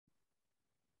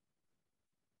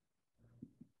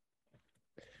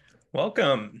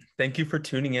Welcome. Thank you for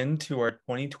tuning in to our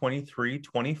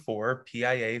 2023-24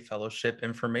 PIA Fellowship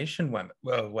Information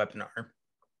webinar.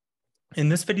 In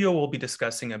this video, we'll be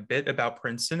discussing a bit about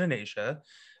Princeton in Asia,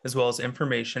 as well as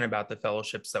information about the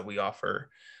fellowships that we offer.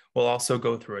 We'll also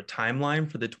go through a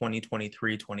timeline for the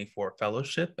 2023-24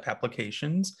 fellowship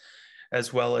applications,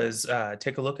 as well as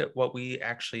take a look at what we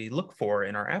actually look for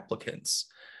in our applicants.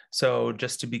 So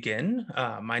just to begin,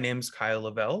 my name is Kyle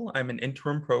Lavelle. I'm an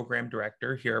interim program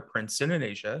director here at Princeton in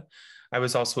Asia. I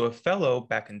was also a fellow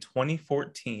back in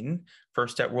 2014,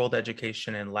 first at World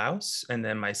Education in Laos, and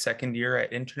then my second year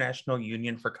at International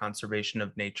Union for Conservation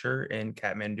of Nature in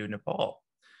Kathmandu, Nepal.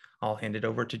 I'll hand it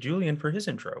over to Julian for his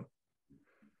intro.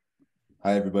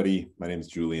 Hi, everybody. My name is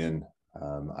Julian.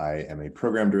 I am a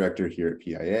program director here at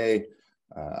PIA.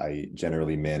 I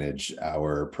generally manage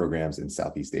our programs in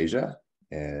Southeast Asia.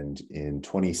 And in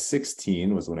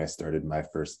 2016 was when I started my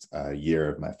first year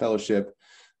of my fellowship.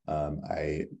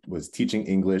 I was teaching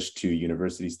English to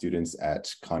university students at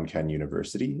Khon Kaen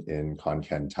University in Khon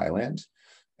Kaen, Thailand.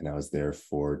 And I was there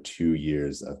for 2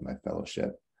 years of my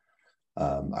fellowship.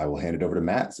 I will hand it over to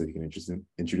Matt so he can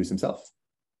introduce himself.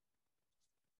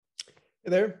 Hey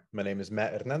there, my name is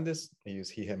Matt Hernandez. I use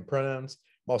he, him pronouns.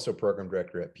 I'm also a program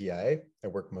director at PIA. I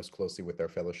work most closely with our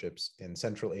fellowships in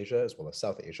Central Asia as well as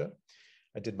South Asia.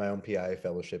 I did my own PIA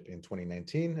fellowship in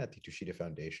 2019 at the Tushita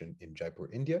Foundation in Jaipur,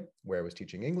 India, where I was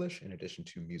teaching English in addition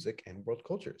to music and world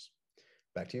cultures.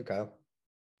 Back to you, Kyle.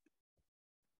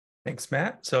 Thanks,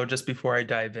 Matt. So just before I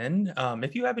dive in,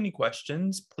 if you have any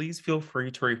questions, please feel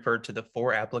free to refer to the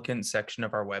For Applicants section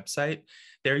of our website.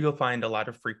 There you'll find a lot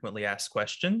of frequently asked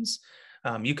questions.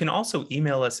 You can also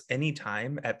email us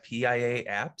anytime at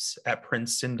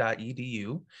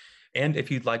piaapps@princeton.edu. And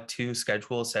if you'd like to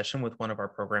schedule a session with one of our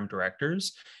program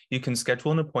directors, you can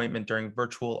schedule an appointment during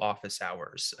virtual office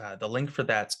hours. The link for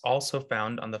that's also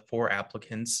found on the For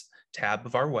Applicants tab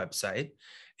of our website.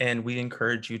 And we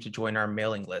encourage you to join our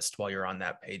mailing list while you're on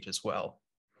that page as well.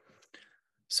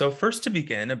 So first, to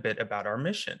begin, a bit about our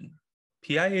mission.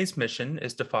 PIA's mission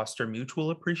is to foster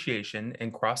mutual appreciation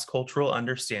and cross-cultural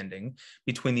understanding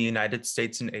between the United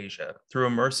States and Asia through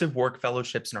immersive work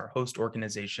fellowships in our host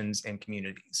organizations and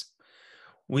communities.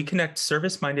 We connect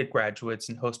service-minded graduates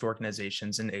and host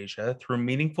organizations in Asia through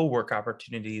meaningful work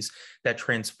opportunities that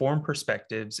transform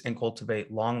perspectives and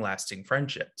cultivate long-lasting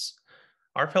friendships.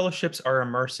 Our fellowships are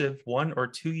immersive 1 or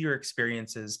 2 year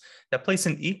experiences that place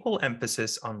an equal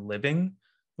emphasis on living,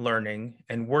 learning,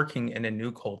 and working in a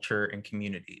new culture and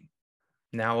community.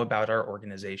 Now about our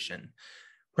organization.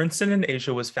 Princeton in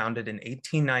Asia was founded in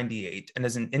 1898 and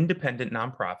is an independent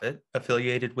nonprofit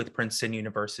affiliated with Princeton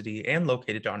University and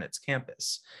located on its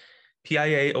campus.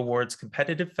 PIA awards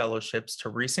competitive fellowships to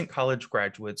recent college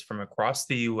graduates from across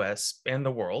the US and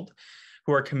the world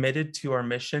who are committed to our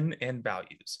mission and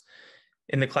values.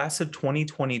 In the class of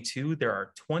 2022, there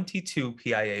are 22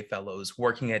 PIA fellows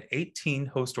working at 18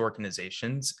 host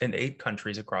organizations in 8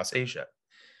 countries across Asia.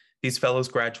 These fellows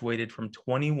graduated from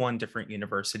 21 different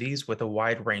universities with a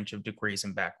wide range of degrees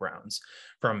and backgrounds,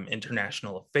 from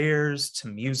international affairs to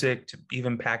music to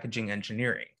even packaging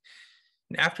engineering.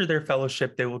 And after their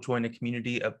fellowship, they will join a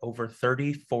community of over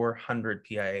 3,400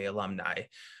 PIA alumni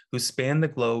who span the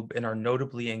globe and are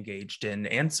notably engaged in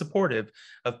and supportive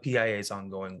of PIA's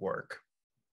ongoing work.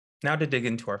 Now to dig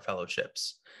into our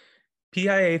fellowships.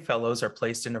 PIA fellows are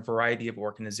placed in a variety of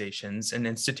organizations and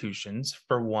institutions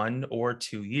for 1 or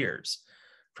 2 years,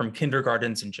 from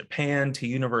kindergartens in Japan to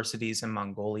universities in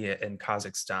Mongolia and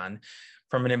Kazakhstan,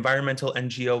 from an environmental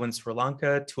NGO in Sri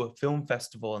Lanka to a film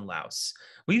festival in Laos.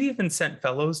 We've even sent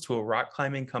fellows to a rock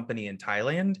climbing company in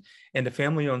Thailand and a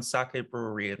family-owned sake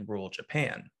brewery in rural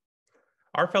Japan.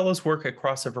 Our fellows work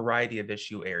across a variety of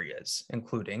issue areas,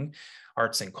 including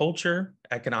arts and culture,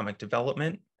 economic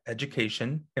development,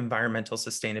 education, environmental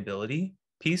sustainability,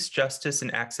 peace, justice,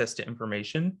 and access to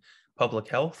information, public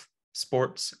health,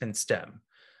 sports, and STEM.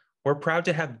 We're proud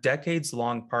to have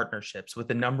decades-long partnerships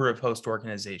with a number of host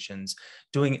organizations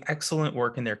doing excellent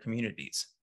work in their communities.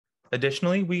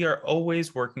 Additionally, we are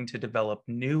always working to develop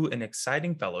new and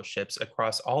exciting fellowships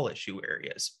across all issue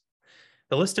areas.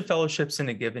 The list of fellowships in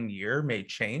a given year may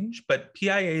change, but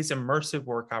PIA's immersive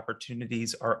work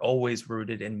opportunities are always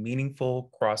rooted in meaningful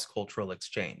cross-cultural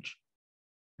exchange.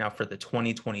 Now for the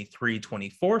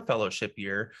 2023-24 fellowship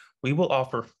year, we will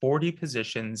offer 40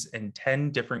 positions in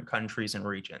 10 different countries and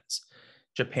regions: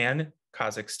 Japan,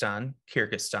 Kazakhstan,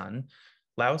 Kyrgyzstan,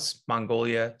 Laos,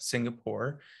 Mongolia,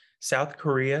 Singapore, South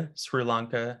Korea, Sri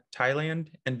Lanka,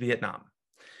 Thailand, and Vietnam.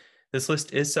 This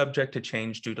list is subject to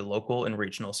change due to local and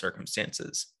regional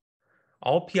circumstances.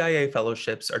 All PIA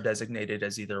fellowships are designated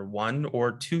as either 1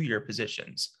 or 2 year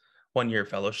positions. One-year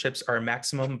fellowships are a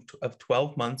maximum of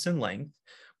 12 months in length,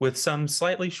 with some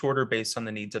slightly shorter based on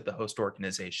the needs of the host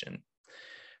organization.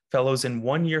 Fellows in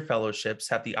one-year fellowships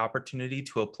have the opportunity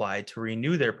to apply to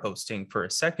renew their posting for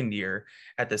a second year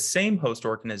at the same host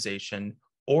organization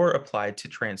or apply to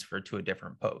transfer to a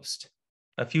different post.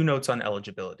 A few notes on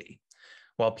eligibility.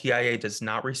 While PIA does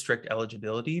not restrict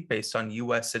eligibility based on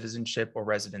U.S. citizenship or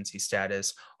residency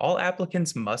status, all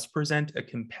applicants must present a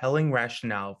compelling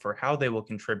rationale for how they will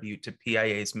contribute to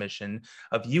PIA's mission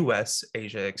of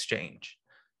U.S.-Asia exchange.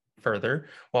 Further,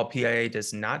 while PIA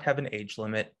does not have an age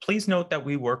limit, please note that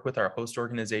we work with our host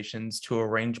organizations to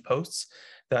arrange posts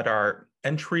that are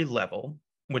entry level,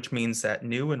 which means that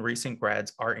new and recent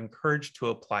grads are encouraged to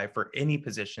apply for any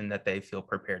position that they feel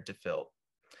prepared to fill.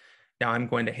 Now I'm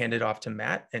going to hand it off to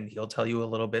Matt, and he'll tell you a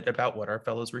little bit about what our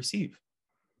fellows receive.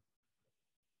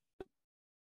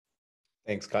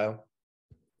 Thanks, Kyle.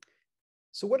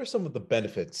 So what are some of the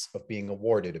benefits of being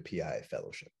awarded a PIA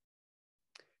fellowship?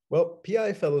 Well,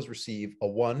 PIA fellows receive a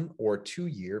 1 or 2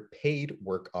 year paid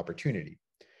work opportunity,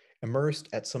 immersed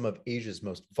at some of Asia's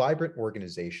most vibrant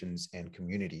organizations and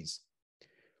communities.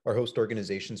 Our host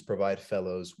organizations provide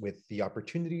fellows with the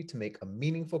opportunity to make a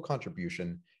meaningful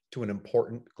contribution to an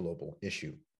important global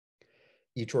issue.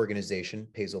 Each organization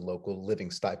pays a local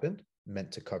living stipend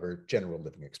meant to cover general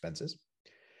living expenses.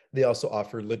 They also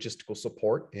offer logistical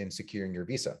support in securing your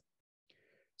visa.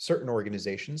 Certain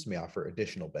organizations may offer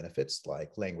additional benefits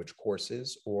like language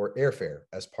courses or airfare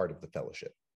as part of the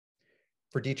fellowship.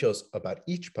 For details about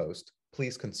each post,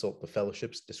 please consult the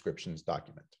fellowship's descriptions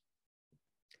document.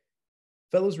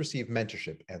 Fellows receive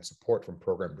mentorship and support from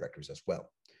program directors as well,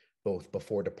 both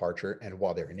before departure and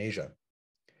while they're in Asia.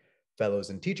 Fellows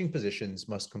in teaching positions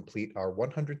must complete our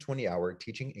 120-hour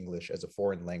Teaching English as a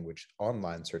Foreign Language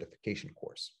online certification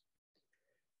course.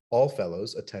 All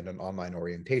fellows attend an online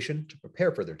orientation to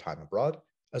prepare for their time abroad,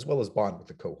 as well as bond with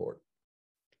the cohort.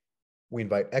 We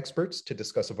invite experts to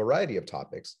discuss a variety of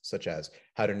topics, such as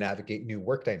how to navigate new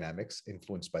work dynamics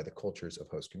influenced by the cultures of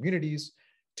host communities,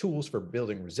 tools for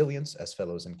building resilience as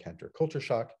fellows encounter culture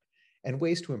shock, and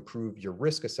ways to improve your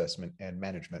risk assessment and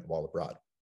management while abroad.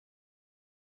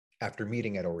 After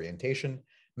meeting at orientation,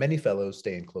 many fellows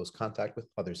stay in close contact with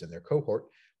others in their cohort,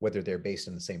 whether they're based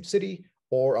in the same city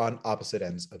or on opposite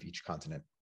ends of each continent.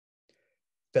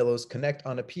 Fellows connect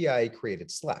on a PIA-created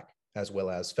Slack, as well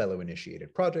as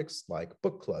fellow-initiated projects like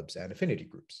book clubs and affinity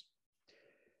groups.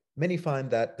 Many find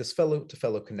that this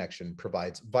fellow-to-fellow connection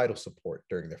provides vital support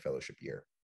during their fellowship year.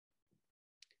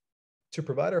 To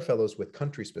provide our fellows with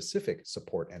country-specific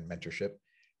support and mentorship,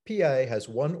 PIA has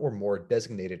 1 or more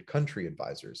designated country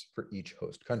advisors for each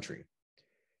host country.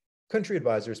 Country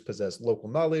advisors possess local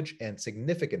knowledge and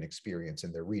significant experience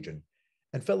in their region,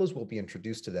 and fellows will be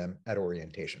introduced to them at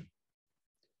orientation.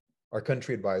 Our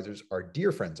country advisors are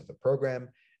dear friends of the program,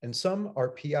 and some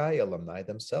are PIA alumni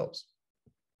themselves.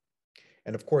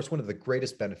 And of course, one of the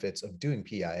greatest benefits of doing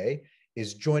PIA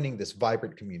is joining this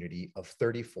vibrant community of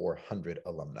 3,400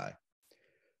 alumni.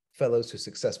 Fellows who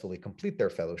successfully complete their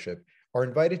fellowship are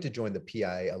invited to join the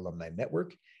PIA Alumni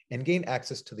Network and gain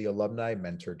access to the Alumni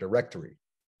Mentor Directory.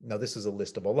 Now, this is a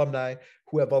list of alumni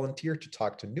who have volunteered to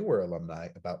talk to newer alumni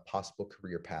about possible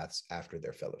career paths after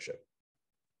their fellowship.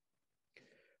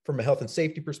 From a health and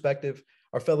safety perspective,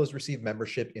 our fellows receive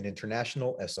membership in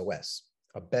International SOS,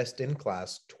 a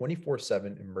best-in-class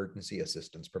 24/7 emergency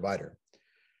assistance provider.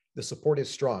 The support is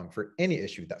strong for any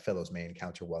issue that fellows may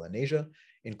encounter while in Asia,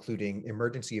 including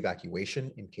emergency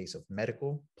evacuation in case of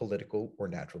medical, political, or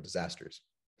natural disasters.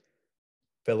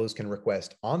 Fellows can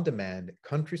request on-demand,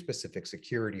 country-specific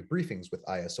security briefings with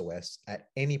ISOS at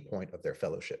any point of their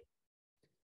fellowship.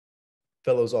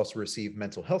 Fellows also receive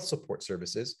mental health support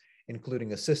services,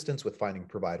 including assistance with finding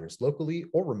providers locally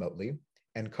or remotely,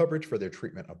 and coverage for their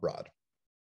treatment abroad.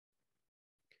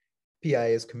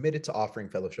 PIA is committed to offering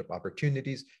fellowship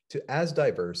opportunities to as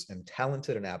diverse and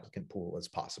talented an applicant pool as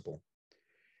possible.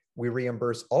 We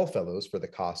reimburse all fellows for the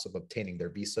costs of obtaining their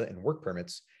visa and work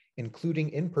permits, including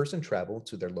in-person travel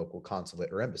to their local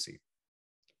consulate or embassy.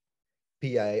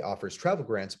 PIA offers travel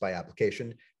grants by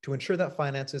application to ensure that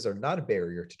finances are not a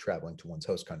barrier to traveling to one's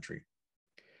host country.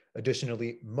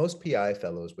 Additionally, most PIA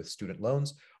fellows with student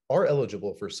loans are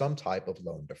eligible for some type of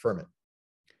loan deferment.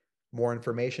 More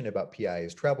information about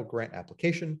PIA's travel grant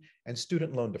application and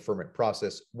student loan deferment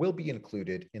process will be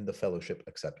included in the fellowship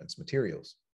acceptance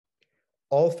materials.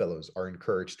 All fellows are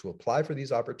encouraged to apply for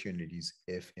these opportunities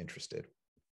if interested.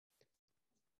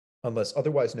 Unless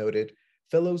otherwise noted,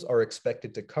 fellows are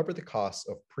expected to cover the costs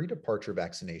of pre-departure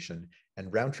vaccination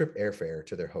and round-trip airfare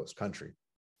to their host country.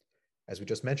 As we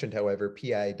just mentioned, however,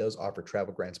 PIA does offer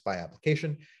travel grants by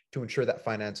application to ensure that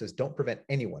finances don't prevent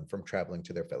anyone from traveling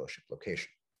to their fellowship location.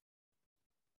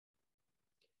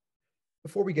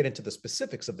 Before we get into the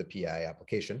specifics of the PIA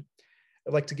application,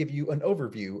 I'd like to give you an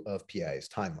overview of PIA's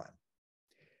timeline.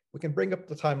 We can bring up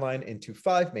the timeline into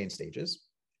 5 main stages: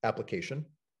 application,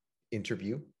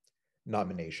 interview,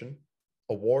 nomination,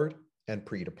 award, and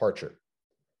pre-departure.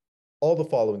 All the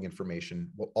following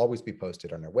information will always be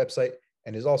posted on our website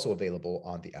and is also available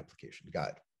on the application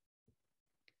guide.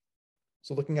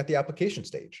 So looking at the application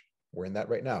stage, we're in that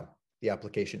right now. The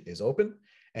application is open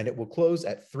and it will close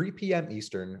at 3 p.m.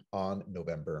 Eastern on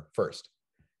November 1st.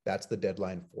 That's the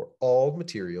deadline for all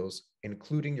materials,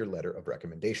 including your letter of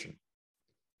recommendation.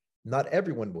 Not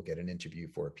everyone will get an interview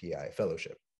for a PI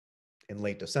fellowship. In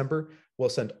late December, we'll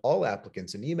send all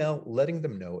applicants an email letting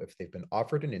them know if they've been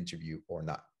offered an interview or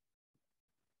not.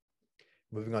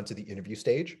 Moving on to the interview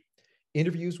stage,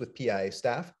 interviews with PIA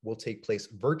staff will take place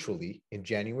virtually in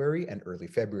January and early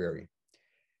February.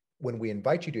 When we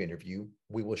invite you to interview,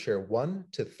 we will share 1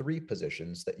 to 3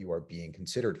 positions that you are being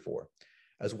considered for,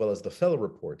 as well as the fellow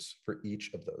reports for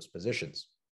each of those positions.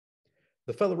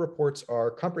 The fellow reports are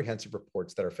comprehensive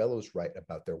reports that our fellows write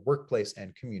about their workplace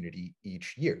and community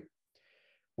each year.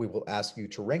 We will ask you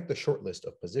to rank the shortlist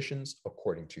of positions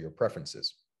according to your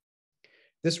preferences.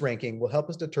 This ranking will help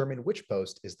us determine which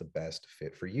post is the best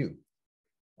fit for you.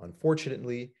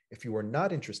 Unfortunately, if you are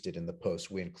not interested in the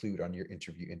post we include on your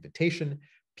interview invitation,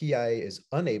 PIA is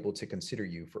unable to consider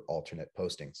you for alternate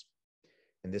postings.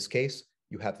 In this case,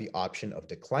 you have the option of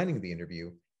declining the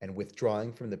interview and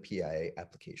withdrawing from the PIA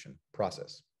application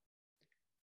process.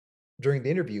 During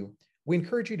the interview, we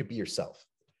encourage you to be yourself.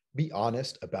 Be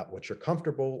honest about what you're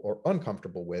comfortable or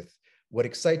uncomfortable with, what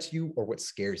excites you or what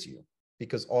scares you,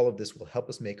 because all of this will help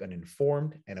us make an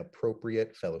informed and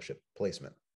appropriate fellowship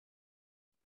placement.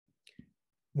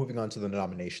 Moving on to the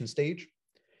nomination stage.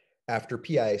 After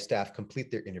PIA staff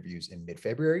complete their interviews in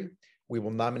mid-February, we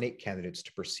will nominate candidates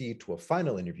to proceed to a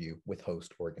final interview with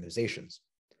host organizations.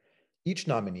 Each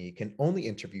nominee can only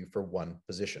interview for 1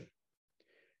 position.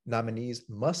 Nominees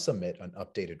must submit an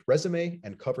updated resume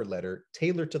and cover letter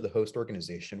tailored to the host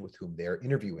organization with whom they are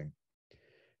interviewing.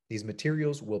 These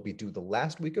materials will be due the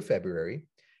last week of February,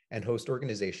 and host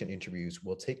organization interviews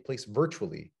will take place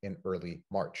virtually in early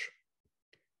March.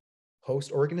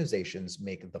 Host organizations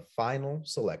make the final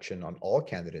selection on all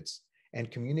candidates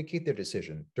and communicate their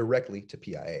decision directly to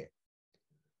PIA.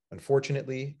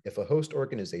 Unfortunately, if a host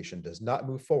organization does not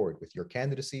move forward with your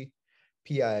candidacy,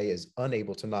 PIA is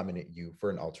unable to nominate you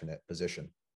for an alternate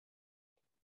position.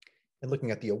 And looking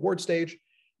at the award stage,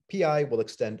 PI will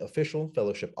extend official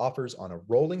fellowship offers on a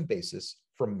rolling basis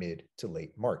from mid to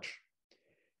late March.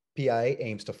 PI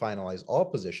aims to finalize all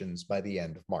positions by the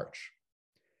end of March.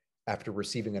 After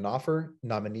receiving an offer,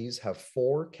 nominees have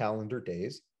 4 calendar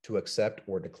days to accept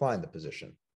or decline the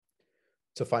position.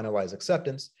 To finalize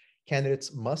acceptance,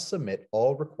 candidates must submit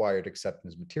all required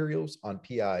acceptance materials on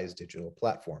PI's digital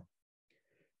platform.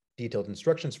 Detailed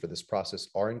instructions for this process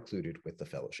are included with the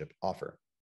fellowship offer.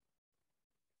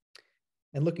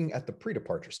 And looking at the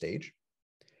pre-departure stage,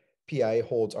 PI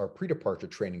holds our pre-departure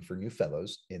training for new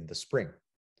fellows in the spring.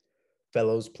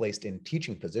 Fellows placed in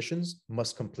teaching positions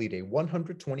must complete a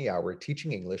 120-hour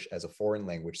Teaching English as a Foreign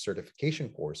Language certification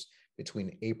course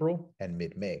between April and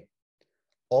mid-May.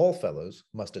 All fellows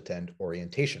must attend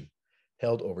orientation,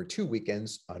 held over 2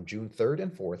 weekends on June 3rd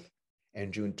and 4th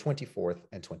and June 24th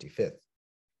and 25th.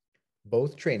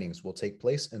 Both trainings will take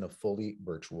place in a fully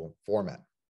virtual format.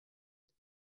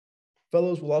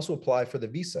 Fellows will also apply for the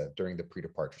visa during the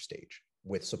pre-departure stage,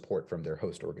 with support from their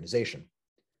host organization.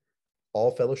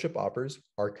 All fellowship offers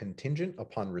are contingent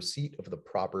upon receipt of the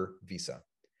proper visa.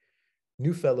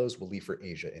 New fellows will leave for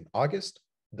Asia in August,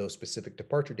 though specific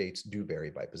departure dates do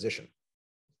vary by position.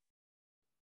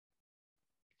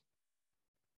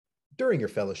 During your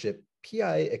fellowship,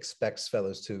 PI expects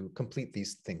fellows to complete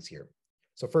these things here.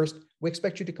 So first, we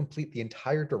expect you to complete the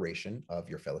entire duration of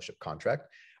your fellowship contract,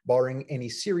 barring any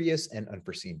serious and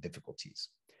unforeseen difficulties.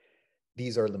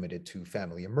 These are limited to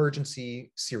family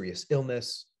emergency, serious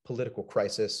illness, political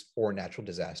crisis, or natural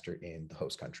disaster in the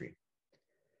host country.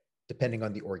 Depending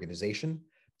on the organization,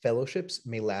 fellowships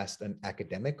may last an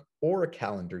academic or a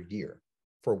calendar year,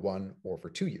 for 1 or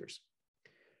for 2 years.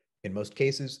 In most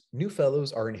cases, new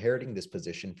fellows are inheriting this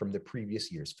position from the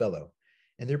previous year's fellow,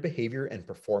 and their behavior and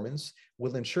performance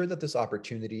will ensure that this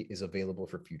opportunity is available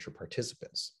for future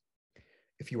participants.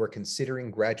 If you are considering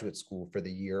graduate school for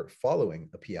the year following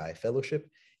a PI fellowship,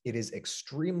 it is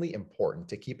extremely important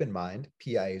to keep in mind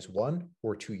PI's 1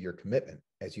 or 2 year commitment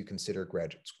as you consider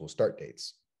graduate school start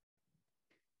dates.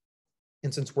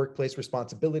 And since workplace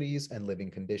responsibilities and living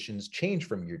conditions change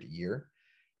from year to year,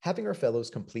 having our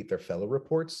fellows complete their fellow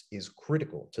reports is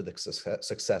critical to the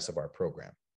success of our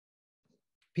program.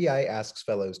 PI asks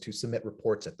fellows to submit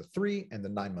reports at the 3 and the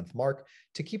 9-month mark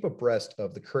to keep abreast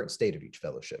of the current state of each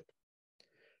fellowship.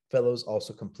 Fellows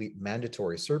also complete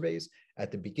mandatory surveys at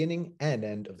the beginning and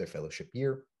end of their fellowship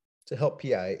year to help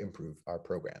PI improve our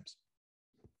programs.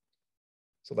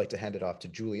 So I'd like to hand it off to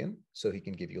Julian so he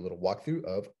can give you a little walkthrough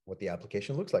of what the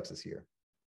application looks like this year.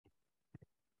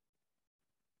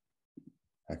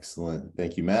 Excellent.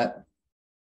 Thank you, Matt.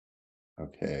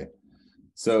 Okay.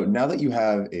 So now that you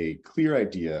have a clear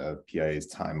idea of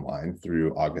PIA's timeline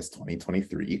through August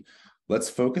 2023, let's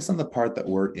focus on the part that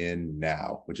we're in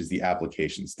now, which is the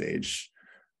application stage.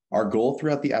 Our goal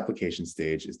throughout the application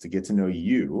stage is to get to know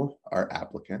you, our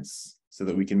applicants, so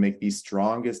that we can make the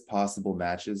strongest possible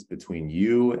matches between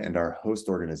you and our host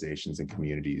organizations and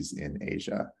communities in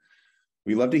Asia.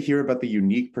 We love to hear about the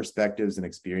unique perspectives and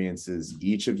experiences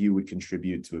each of you would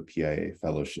contribute to a PIA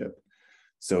fellowship.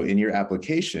 So in your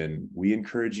application, we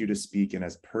encourage you to speak in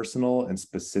as personal and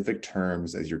specific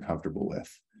terms as you're comfortable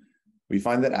with. We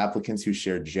find that applicants who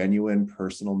share genuine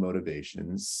personal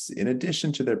motivations, in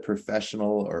addition to their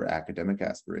professional or academic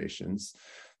aspirations,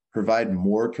 provide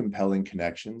more compelling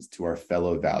connections to our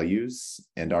fellow values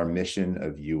and our mission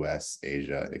of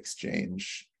US-Asia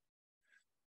exchange.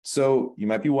 So you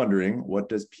might be wondering, what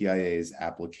does PIA's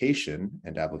application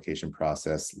and application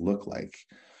process look like?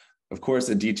 Of course,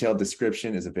 a detailed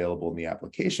description is available in the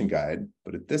application guide,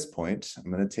 but at this point,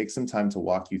 I'm going to take some time to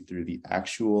walk you through the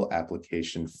actual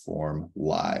application form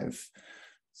live.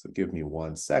 So give me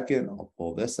 1 second, I'll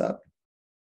pull this up.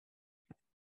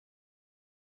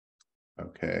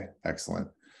 Okay, excellent.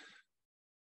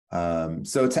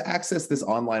 So to access this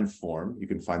online form, you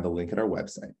can find the link at our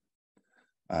website.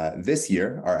 This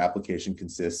year, our application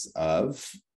consists of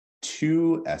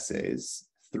 2 essays,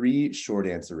 3 short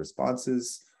answer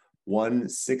responses, 1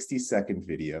 60-second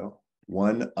video,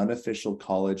 1 unofficial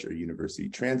college or university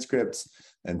transcript,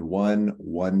 and 1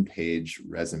 one-page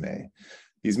resume.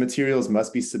 These materials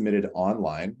must be submitted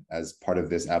online as part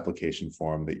of this application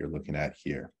form that you're looking at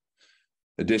here.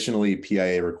 Additionally,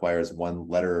 PIA requires 1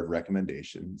 letter of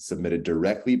recommendation submitted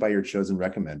directly by your chosen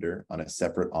recommender on a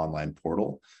separate online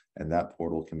portal, and that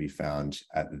portal can be found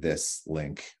at this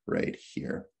link right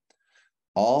here.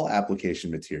 All application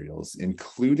materials,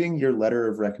 including your letter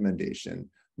of recommendation,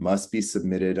 must be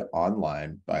submitted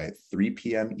online by 3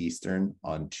 p.m. Eastern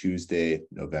on Tuesday,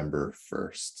 November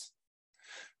 1st.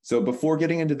 So before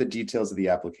getting into the details of the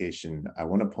application, I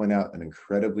want to point out an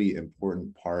incredibly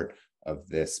important part of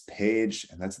this page,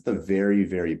 and that's at the very,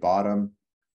 very bottom.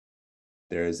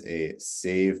 There's a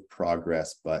Save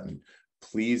Progress button.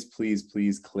 Please, please,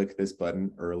 please click this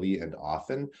button early and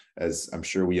often, as I'm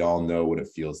sure we all know what it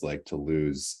feels like to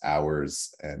lose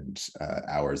hours and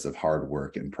hours of hard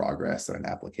work and progress on an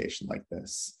application like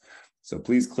this. So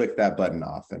please click that button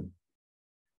often.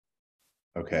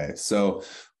 Okay, so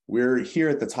we're here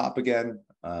at the top again.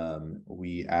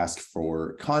 We ask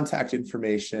for contact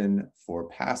information, for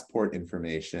passport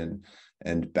information,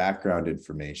 and background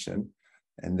information.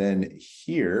 And then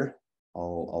here,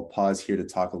 I'll pause here to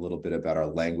talk a little bit about our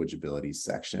language abilities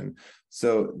section.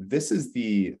 So this is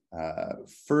the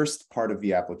first part of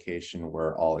the application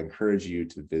where I'll encourage you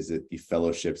to visit the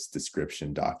fellowship's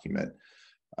description document.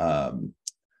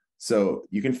 So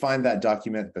you can find that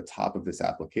document at the top of this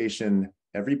application.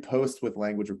 Every post with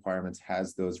language requirements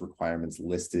has those requirements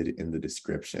listed in the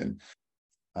description.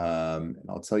 And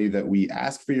I'll tell you that we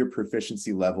ask for your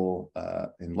proficiency level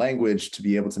in language to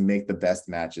be able to make the best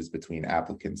matches between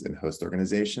applicants and host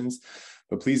organizations.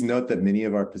 But please note that many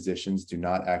of our positions do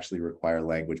not actually require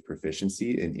language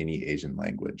proficiency in any Asian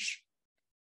language.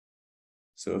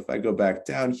 So if I go back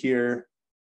down here,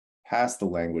 past the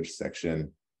language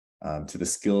section, to the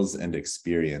skills and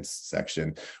experience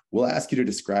section, we'll ask you to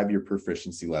describe your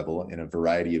proficiency level in a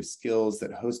variety of skills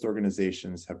that host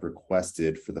organizations have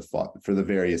requested for the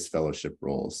various fellowship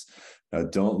roles. Now,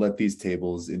 don't let these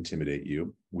tables intimidate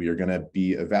you. We are going to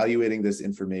be evaluating this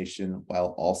information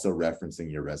while also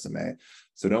referencing your resume.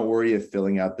 So don't worry if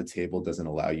filling out the table doesn't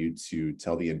allow you to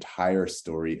tell the entire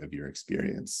story of your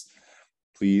experience.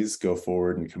 Please go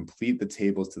forward and complete the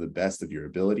tables to the best of your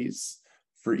abilities.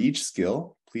 For each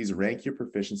skill, please rank your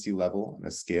proficiency level on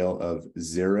a scale of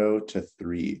 0 to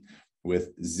 3,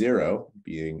 with 0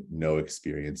 being no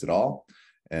experience at all,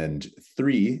 and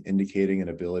 3 indicating an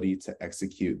ability to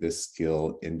execute this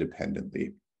skill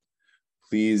independently.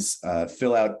 Please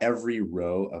fill out every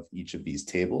row of each of these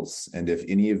tables, and if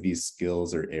any of these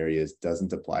skills or areas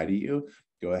doesn't apply to you,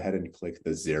 go ahead and click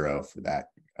the 0 for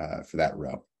that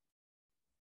row.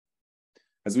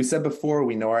 As we said before,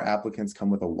 we know our applicants come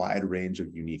with a wide range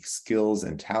of unique skills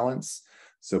and talents.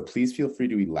 So please feel free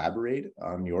to elaborate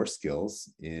on your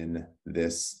skills in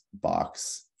this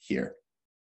box here.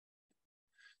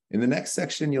 In the next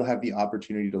section, you'll have the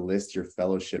opportunity to list your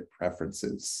fellowship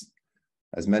preferences.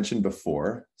 As mentioned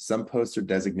before, some posts are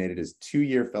designated as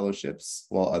 2-year fellowships,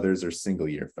 while others are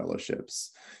single-year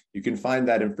fellowships. You can find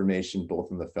that information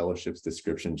both in the fellowship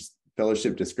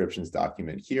descriptions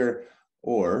document here,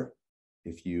 or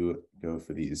if you go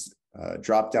for these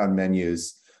drop-down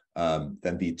menus,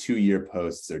 then the 2-year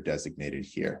posts are designated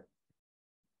here.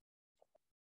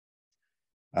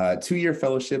 2-year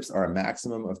fellowships are a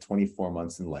maximum of 24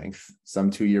 months in length. Some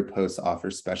 2-year posts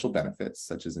offer special benefits,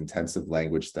 such as intensive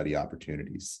language study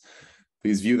opportunities.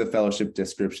 Please view the fellowship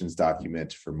descriptions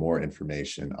document for more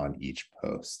information on each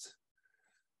post.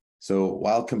 So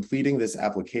while completing this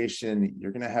application,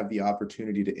 you're going to have the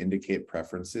opportunity to indicate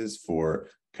preferences for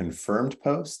confirmed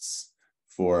posts,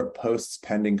 for posts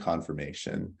pending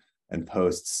confirmation, and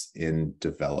posts in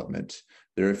development.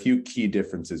 There are a few key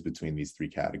differences between these 3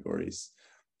 categories.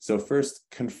 So first,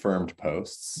 confirmed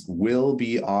posts will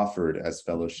be offered as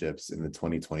fellowships in the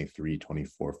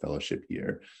 2023-24 fellowship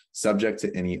year, subject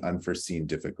to any unforeseen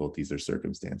difficulties or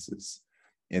circumstances.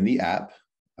 In the app,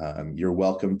 you're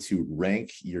welcome to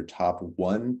rank your top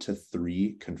 1 to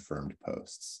 3 confirmed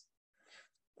posts.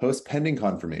 Posts pending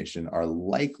confirmation are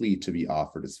likely to be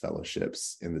offered as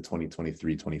fellowships in the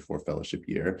 2023-24 fellowship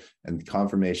year, and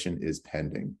confirmation is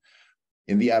pending.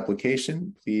 In the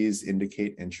application, please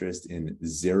indicate interest in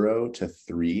 0 to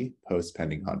 3 posts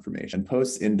pending confirmation. And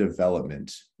posts in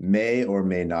development may or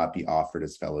may not be offered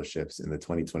as fellowships in the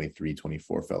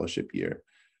 2023-24 fellowship year.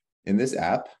 In this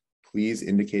app, please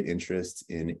indicate interest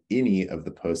in any of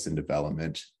the posts in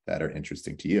development that are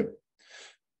interesting to you.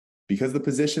 Because the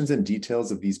positions and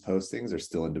details of these postings are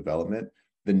still in development,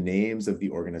 the names of the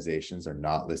organizations are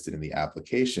not listed in the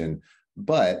application,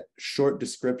 but short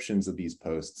descriptions of these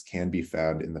posts can be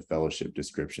found in the fellowship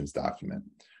descriptions document.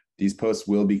 These posts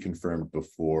will be confirmed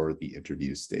before the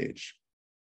interview stage.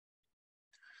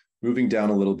 Moving down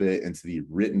a little bit into the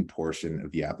written portion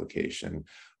of the application,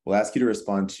 we'll ask you to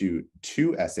respond to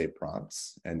 2 essay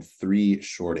prompts and 3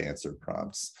 short answer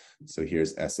prompts. So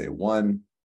here's essay 1,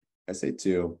 essay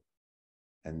 2,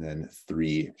 and then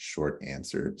 3 short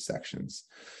answer sections.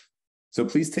 So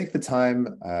please take the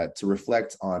time to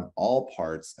reflect on all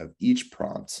parts of each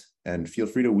prompt and feel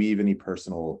free to weave any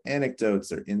personal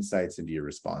anecdotes or insights into your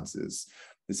responses.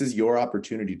 This is your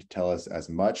opportunity to tell us as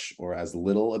much or as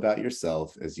little about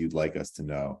yourself as you'd like us to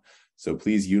know. So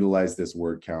please utilize this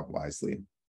word count wisely.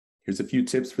 Here's a few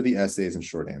tips for the essays and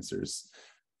short answers.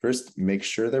 First, make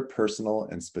sure they're personal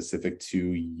and specific to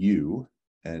you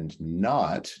and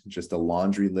not just a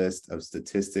laundry list of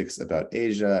statistics about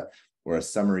Asia or a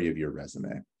summary of your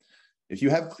resume. If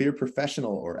you have clear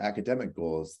professional or academic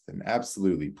goals, then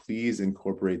absolutely, please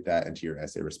incorporate that into your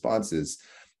essay responses.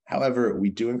 However, we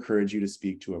do encourage you to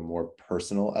speak to a more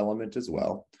personal element as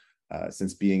well,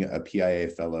 since being a PIA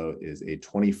fellow is a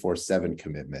 24/7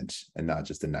 commitment and not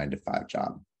just a 9-to-5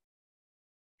 job.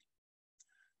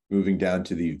 Moving down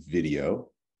to the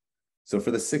video. So for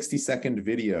the 60-second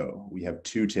video, we have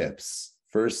 2 tips.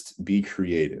 First, be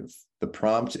creative. The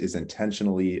prompt is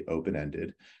intentionally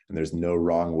open-ended, and there's no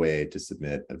wrong way to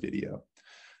submit a video.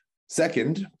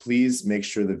 Second, please make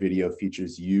sure the video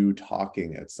features you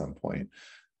talking at some point.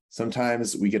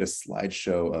 Sometimes we get a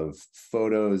slideshow of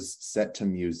photos set to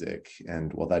music,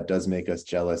 and while that does make us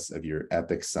jealous of your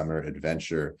epic summer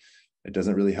adventure, it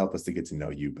doesn't really help us to get to know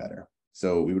you better.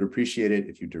 So we would appreciate it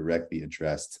if you directly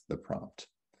addressed the prompt.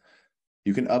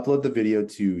 You can upload the video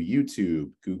to YouTube,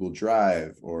 Google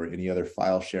Drive, or any other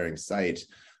file sharing site,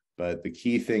 but the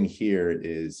key thing here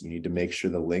is you need to make sure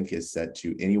the link is set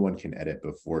to anyone can edit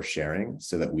before sharing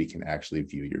so that we can actually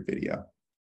view your video.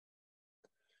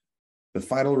 The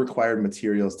final required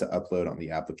materials to upload on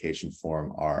the application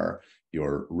form are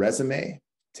your resume,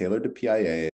 tailored to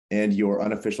PIA, and your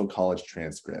unofficial college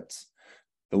transcript.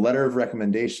 The letter of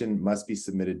recommendation must be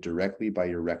submitted directly by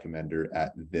your recommender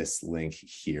at this link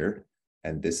here.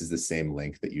 And this is the same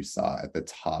link that you saw at the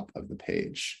top of the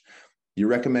page. Your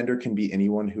recommender can be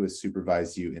anyone who has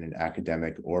supervised you in an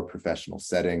academic or professional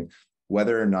setting,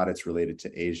 whether or not it's related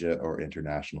to Asia or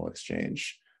international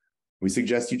exchange. We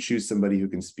suggest you choose somebody who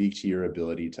can speak to your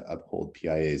ability to uphold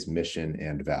PIA's mission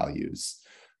and values.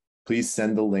 Please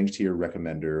send the link to your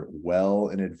recommender well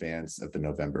in advance of the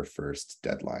November 1st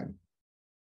deadline.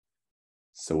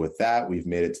 So with that, we've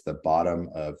made it to the bottom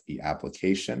of the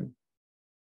application.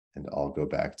 And I'll go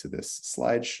back to this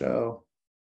slideshow.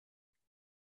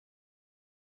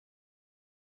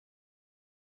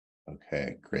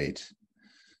 Okay, great.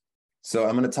 So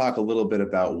I'm going to talk a little bit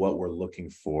about what we're looking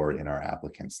for in our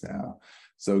applicants now.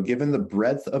 So given the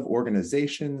breadth of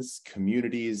organizations,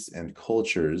 communities, and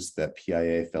cultures that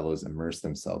PIA fellows immerse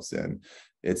themselves in,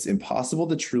 it's impossible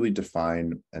to truly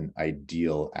define an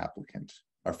ideal applicant.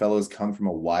 Our fellows come from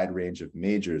a wide range of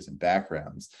majors and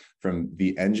backgrounds, from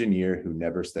the engineer who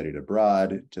never studied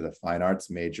abroad to the fine arts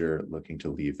major looking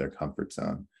to leave their comfort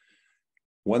zone.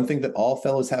 One thing that all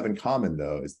fellows have in common,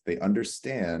 though, is they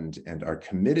understand and are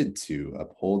committed to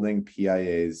upholding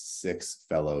PIA's 6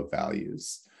 fellow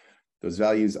values. Those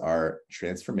values are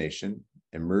transformation,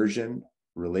 immersion,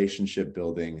 relationship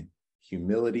building,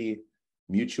 humility,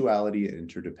 mutuality and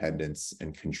interdependence,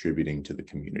 and contributing to the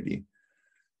community.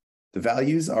 The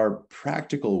values are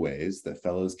practical ways that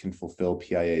fellows can fulfill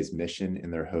PIA's mission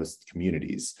in their host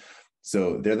communities.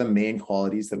 So they're the main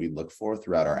qualities that we look for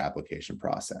throughout our application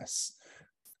process.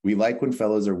 We like when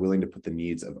fellows are willing to put the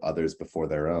needs of others before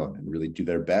their own and really do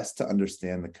their best to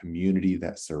understand the community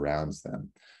that surrounds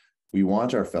them. We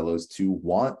want our fellows to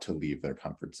want to leave their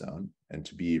comfort zone and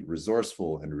to be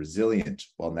resourceful and resilient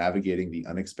while navigating the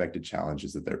unexpected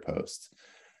challenges of their post.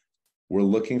 We're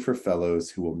looking for fellows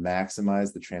who will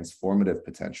maximize the transformative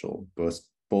potential,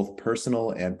 both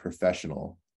personal and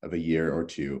professional, of a year or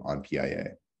two on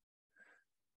PIA.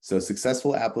 So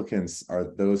successful applicants are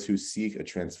those who seek a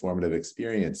transformative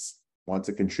experience, want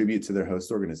to contribute to their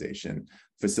host organization,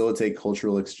 facilitate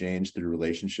cultural exchange through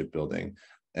relationship building,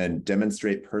 and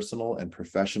demonstrate personal and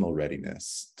professional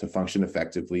readiness to function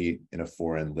effectively in a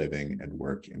foreign living and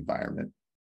work environment.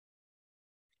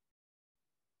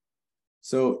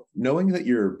 So knowing that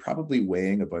you're probably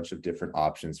weighing a bunch of different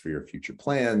options for your future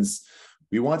plans,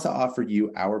 we want to offer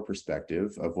you our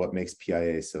perspective of what makes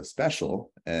PIA so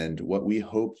special and what we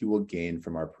hope you will gain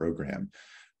from our program.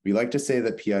 We like to say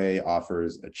that PIA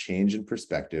offers a change in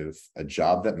perspective, a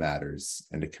job that matters,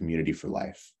 and a community for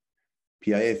life.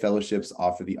 PIA fellowships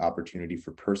offer the opportunity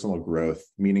for personal growth,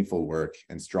 meaningful work,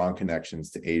 and strong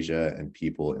connections to Asia and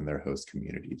people in their host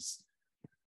communities.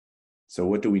 So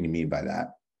what do we mean by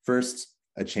that? First,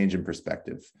 a change in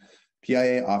perspective.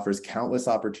 PIA offers countless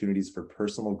opportunities for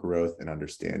personal growth and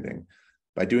understanding.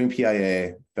 By doing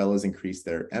PIA, fellows increase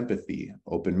their empathy,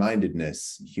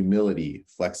 open-mindedness, humility,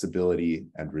 flexibility,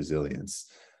 and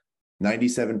resilience.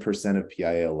 97% of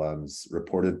PIA alums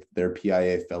reported their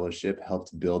PIA fellowship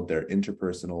helped build their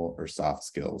interpersonal or soft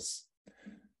skills.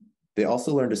 They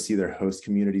also learn to see their host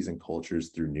communities and cultures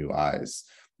through new eyes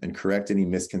and correct any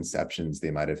misconceptions they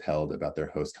might have held about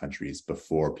their host countries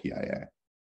before PIA.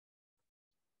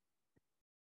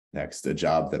 Next, a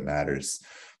job that matters.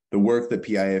 The work that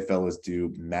PIA fellows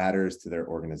do matters to their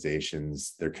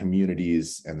organizations, their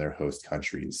communities, and their host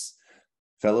countries.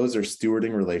 Fellows are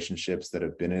stewarding relationships that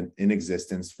have been in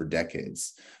existence for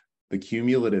decades. The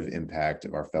cumulative impact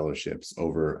of our fellowships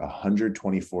over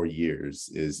 124 years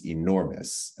is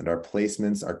enormous, and our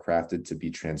placements are crafted to be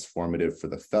transformative for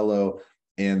the fellow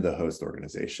and the host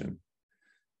organization.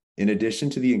 In addition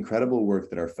to the incredible work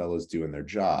that our fellows do in their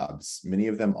jobs, many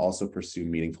of them also pursue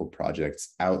meaningful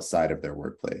projects outside of their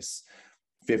workplace.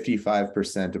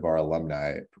 55% of our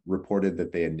alumni reported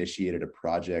that they initiated a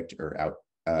project or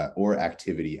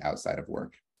activity outside of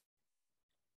work.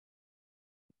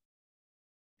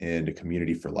 And a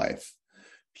community for life.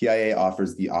 PIA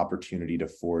offers the opportunity to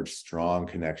forge strong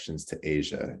connections to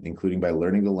Asia, including by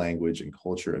learning the language and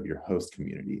culture of your host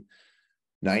community.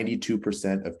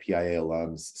 92% of PIA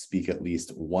alums speak at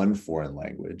least one foreign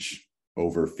language.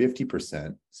 Over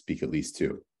 50% speak at least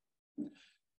 2.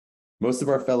 Most of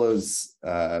our fellows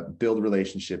build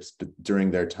relationships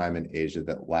during their time in Asia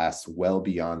that lasts well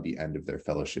beyond the end of their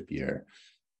fellowship year.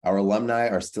 Our alumni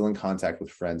are still in contact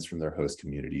with friends from their host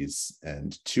communities,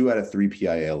 and 2 out of 3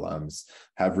 PIA alums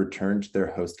have returned to their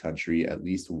host country at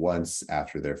least once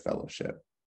after their fellowship.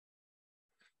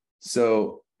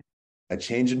 So, a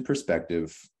change in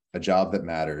perspective, a job that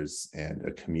matters, and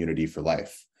a community for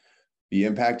life. The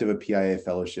impact of a PIA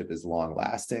fellowship is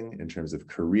long-lasting in terms of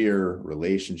career,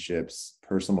 relationships,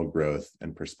 personal growth,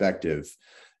 and perspective,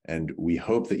 and we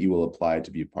hope that you will apply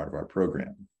to be a part of our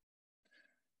program.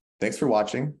 Thanks for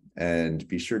watching, and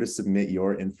be sure to submit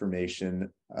your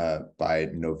information by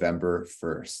November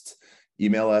 1st.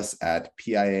 Email us at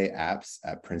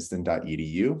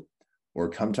piaapps@princeton.edu, or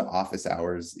come to office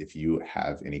hours if you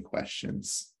have any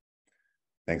questions.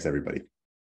 Thanks, everybody.